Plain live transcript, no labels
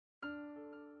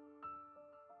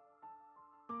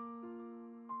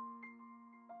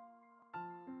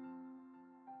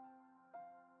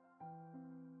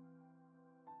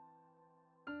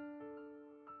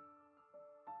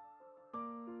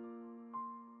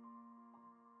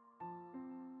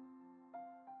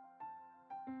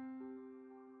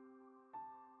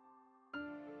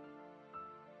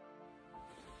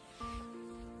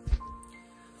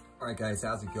All right, guys,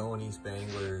 how's it going,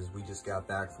 Eastbayanglers? We just got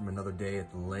back from another day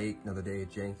at the lake, another day at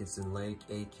Jenkinson Lake,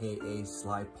 AKA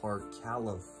Sly Park,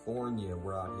 California.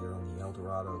 We're out here on the El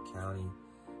Dorado County,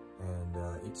 and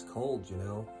it's cold, you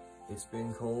know. It's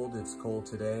been cold. It's cold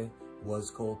today.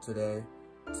 Was cold today.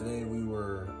 Today we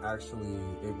were actually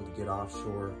able to get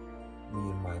offshore, me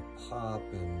and my pop,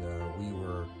 and we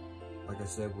were, like I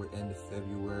said, we're end of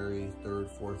February, 3rd,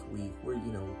 4th week. We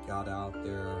got out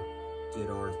there, did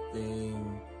our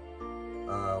thing.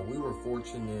 We were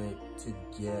fortunate to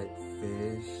get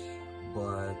fish,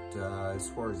 but as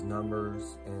far as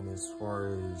numbers and as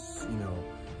far as,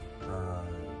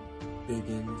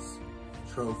 biggins,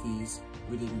 trophies,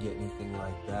 we didn't get anything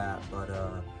like that, but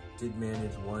did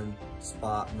manage one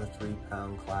spot in the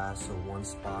 3-pound class, so one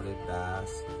spotted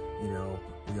bass.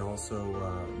 We also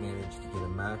managed to get a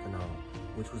Mackinaw,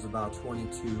 which was about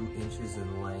 22 inches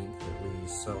in length at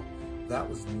least, so that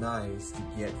was nice to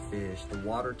get fish. The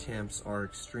water temps are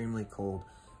extremely cold,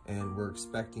 and we're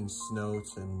expecting snow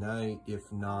tonight,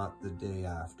 if not the day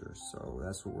after. So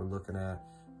that's what we're looking at.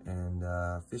 And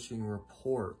fishing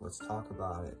report, let's talk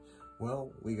about it.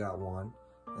 Well, we got one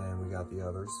and we got the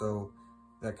other. So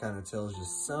that kind of tells you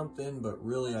something, but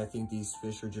really I think these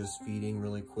fish are just feeding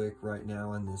really quick right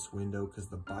now in this window, because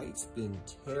the bite's been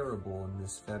terrible in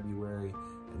this February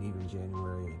and even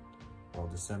January. Well,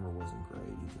 December wasn't great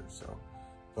either, so.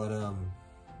 But,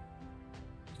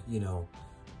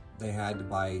 they had to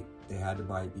bite. They had to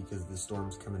bite because the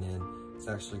storm's coming in. It's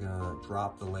actually gonna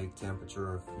drop the lake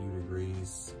temperature a few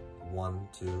degrees, 1,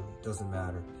 2, doesn't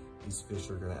matter. These fish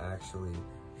are gonna actually,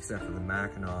 except for the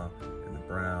Mackinaw and the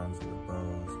browns and the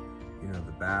bows,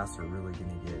 the bass are really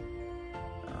gonna get,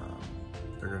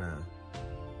 they're gonna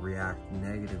react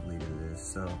negatively to this.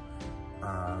 So,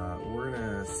 we're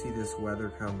gonna see this weather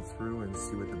come through and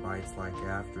see what the bite's like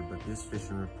after, but this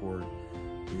fishing report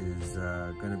is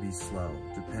gonna be slow.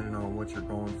 Depending on what you're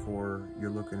going for, you're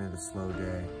looking at a slow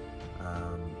day.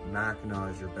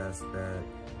 Mackinaw is your best bet,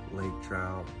 lake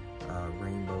trout,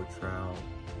 rainbow trout,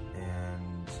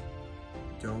 and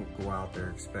don't go out there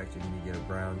expecting to get a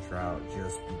brown trout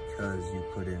just because you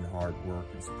put in hard work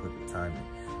and put the time in.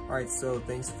 All right, so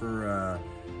thanks for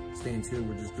staying tuned.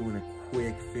 We're just doing a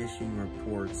quick fishing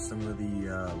report. Some of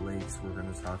the lakes we're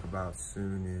going to talk about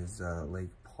soon is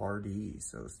Lake Pardee,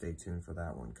 so stay tuned for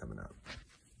that one coming up.